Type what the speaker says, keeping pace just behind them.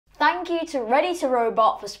Thank you to Ready to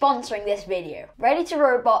Robot for sponsoring this video. Ready to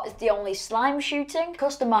Robot is the only slime shooting,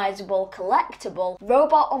 customizable, collectible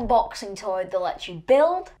robot unboxing toy that lets you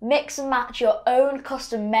build, mix and match your own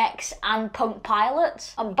custom mechs and punk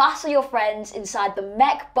pilots, and battle your friends inside the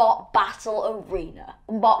Mech Bot Battle Arena.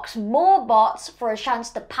 Unbox more bots for a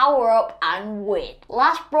chance to power up and win.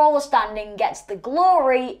 Last brawler standing gets the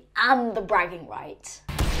glory and the bragging rights.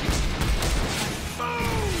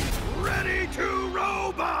 Ready to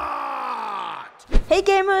robot! Hey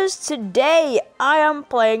gamers, today I am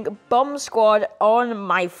playing BombSquad on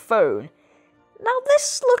my phone. Now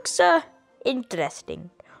this looks interesting.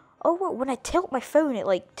 Oh, well, when I tilt my phone it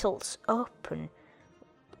like tilts up and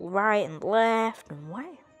right and left and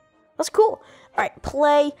wow. That's cool. Alright,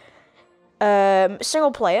 play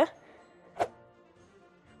single player.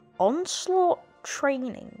 Onslaught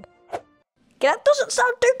training. Okay, that doesn't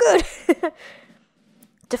sound too good.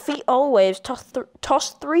 Defeat all waves, toss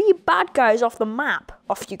 3 bad guys off the map.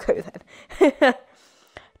 Off you go then.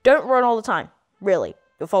 Don't run all the time. Really.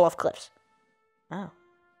 You'll fall off cliffs. Oh.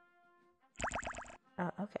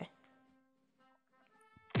 Oh, okay.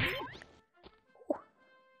 Ooh.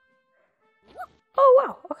 Oh,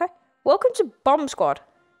 wow. Okay. Welcome to BombSquad.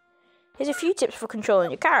 Here's a few tips for controlling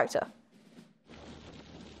your character.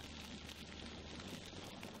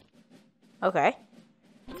 Okay.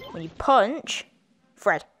 When you punch...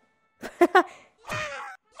 Fred.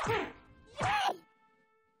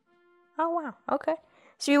 Oh wow, okay.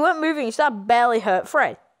 So you weren't moving, so that barely hurt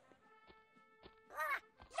Fred.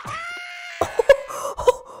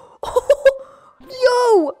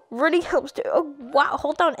 Yo! Running helps to... Oh wow,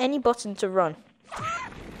 hold down any button to run.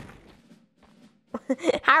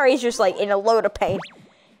 Harry's just like in a load of pain.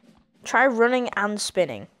 Try running and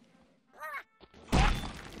spinning.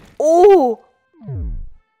 Oh!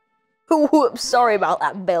 Whoops, sorry about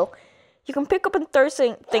that, Bill. You can pick up and throw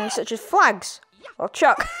things such as flags or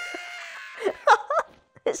chuck.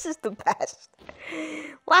 This is the best.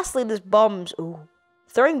 Lastly, there's bombs. Ooh.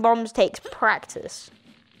 Throwing bombs takes practice.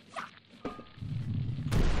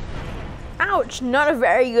 Ouch, not a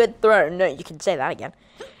very good throw. No, you can say that again.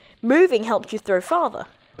 Moving helps you throw farther.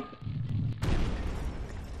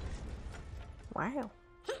 Wow.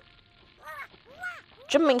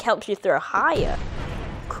 Jumping helps you throw higher.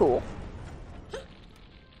 Cool.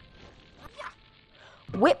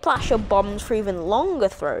 Whiplash your bombs for even longer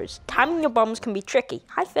throws. Timing your bombs can be tricky.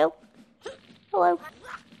 Hi, Phil. Hello.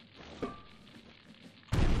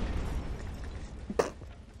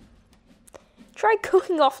 Try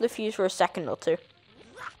cooking off the fuse for a second or two.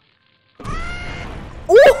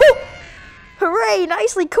 Ooh! Hooray!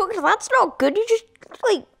 Nicely cooked. That's not good. You just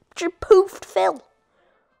poofed Phil.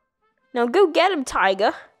 Now go get him,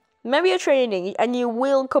 Tiger. Maybe you're training and you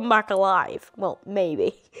will come back alive. Well,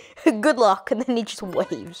 maybe. Good luck, and then he just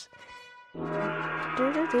waves. Eh.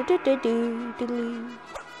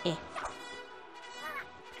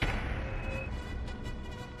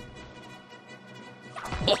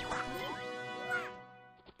 Eh.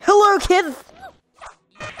 Hello, kids!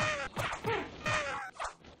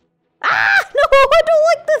 Ah! No, I don't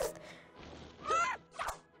like this!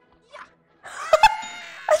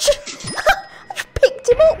 I just picked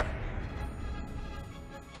him up!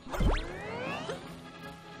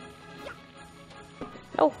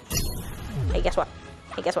 Oh. Hey, guess what?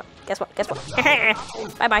 Hey, guess what? Guess what? Guess what?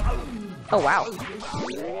 Bye-bye. Oh, wow.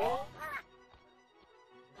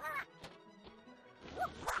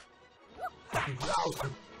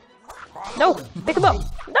 No! Pick him up!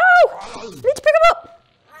 No! I need to pick him up!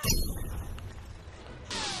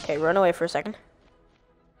 Okay, run away for a second.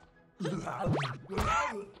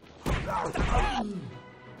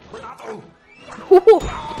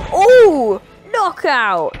 Oh!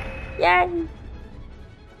 Knockout! Yay!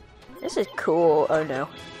 This is cool. Oh no.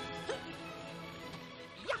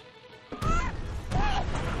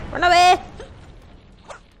 Run away!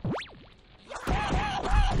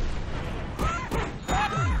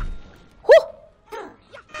 Whoo!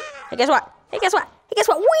 Hey, guess what? Hey, guess what? Hey, guess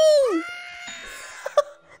what? Whee!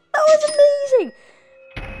 That was amazing!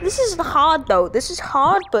 This is hard though. This is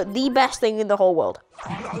hard, but the best thing in the whole world.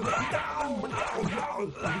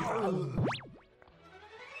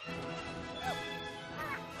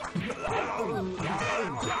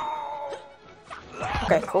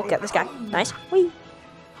 Okay, cool. Get this guy. Nice. Whee!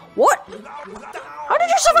 What? How did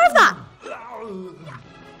you survive that?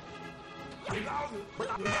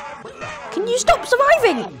 Can you stop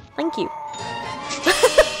surviving? Thank you.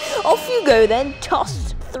 Off you go then.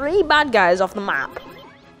 Toss 3 bad guys off the map.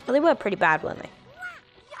 Well, they were pretty bad, weren't they?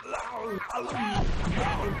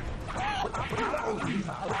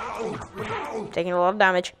 Taking a lot of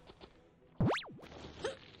damage.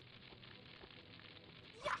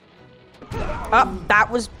 Oh, that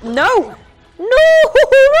was... No! No!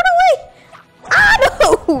 Run away! Ah,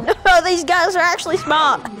 no! No, these guys are actually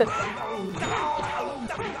smart. I'm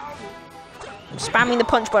spamming the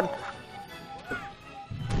punch button.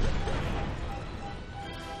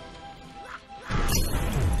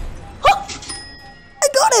 Oh! I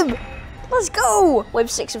got him! Let's go! Wave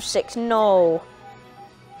 6 of 6, no.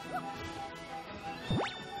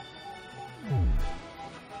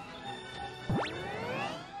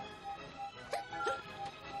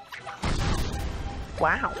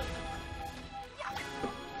 Wow.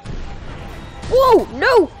 Whoa!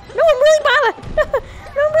 No! No, I'm really bad at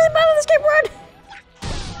No, I'm really bad at this game.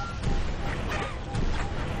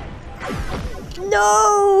 Run!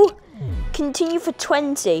 No! Continue for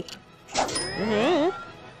 20.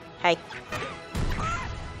 Hey.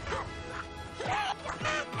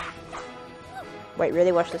 Wait,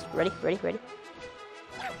 really? Watch this. Ready? Ready? Ready?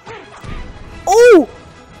 Oh!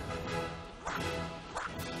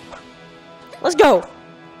 Let's go!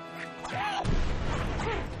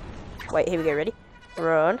 Wait, here we go. Ready?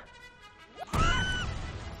 Run.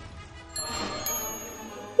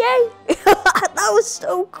 Yay! That was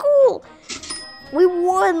so cool! We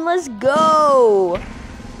won! Let's go!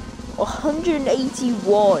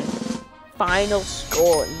 181. Final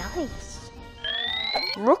score. Nice.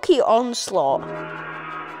 Rookie onslaught.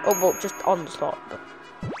 Oh, well, just onslaught.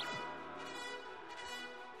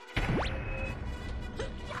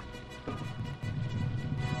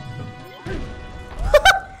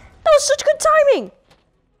 That was such good timing!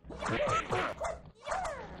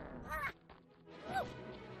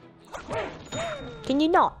 Can you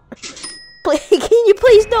not? Can you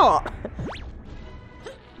please not?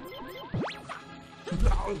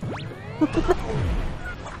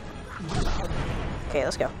 Okay,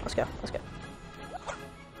 let's go. Let's go. Let's go.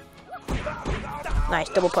 Nice,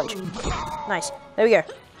 double punch. Nice. There we go.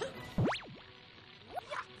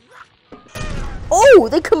 Oh,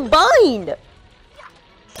 they combined!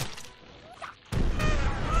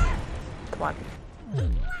 Come on.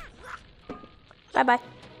 Bye-bye.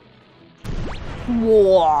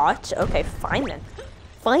 What? Okay, fine then.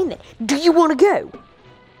 Fine then. Do you want to go?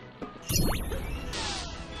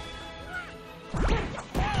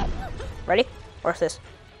 Ready? Watch this.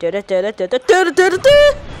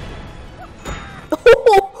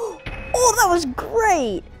 Oh, that was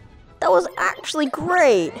great! That was actually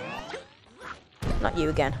great! Not you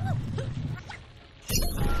again.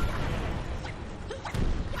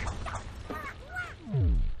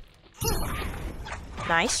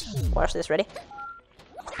 Nice. Watch this. Ready?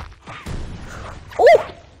 Oh!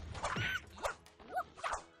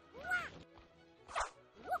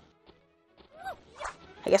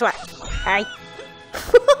 Hey, guess what? Hi.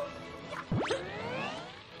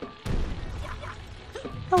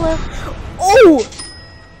 Hello. Oh!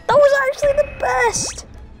 That was actually the best!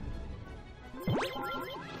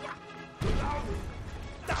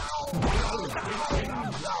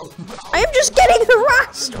 I am just getting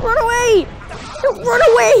harassed! Run away! Don't run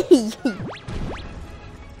away!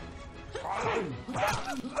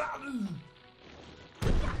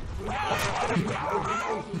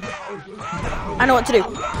 I know what to do.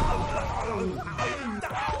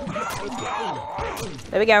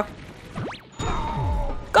 There we go.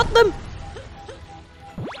 Got them!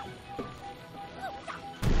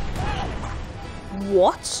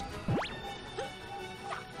 What?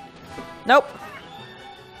 Nope.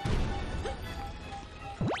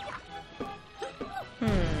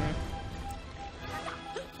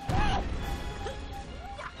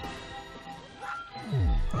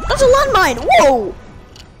 That's a landmine! Whoa!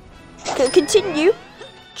 Okay, continue.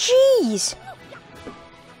 Jeez!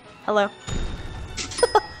 Hello.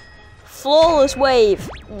 Flawless wave.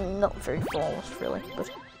 Not very flawless, really, but...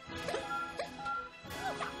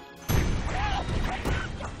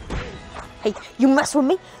 Hey, you mess with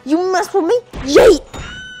me? You mess with me? Yeet!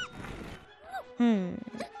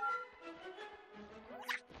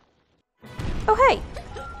 Oh, hey!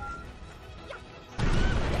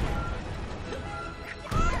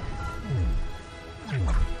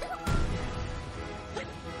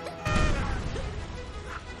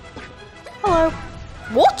 Hello.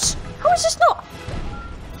 What? How is this not?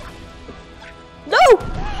 No!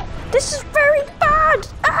 This is very bad!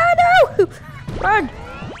 Ah, no! Run!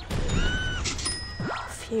 Oh,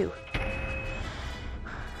 phew.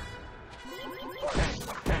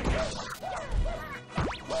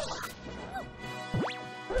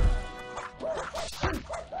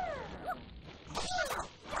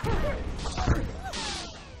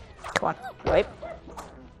 Come on, wait.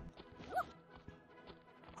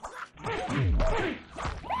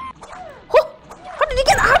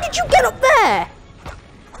 How did you get up there?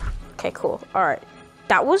 Okay, cool. All right.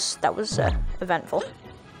 That was eventful.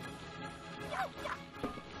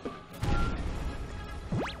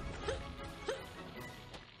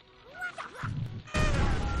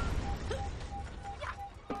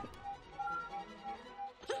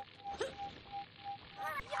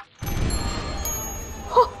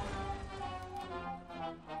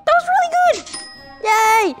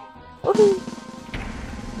 Yay! Woohoo!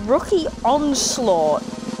 Rookie onslaught.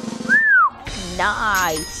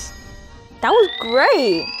 Nice. That was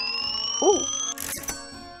great. Ooh.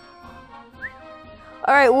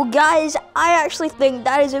 Alright, well guys, I actually think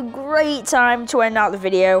that is a great time to end out the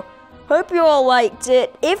video. Hope you all liked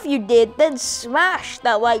it. If you did, then smash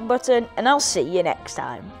that like button and I'll see you next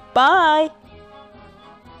time. Bye!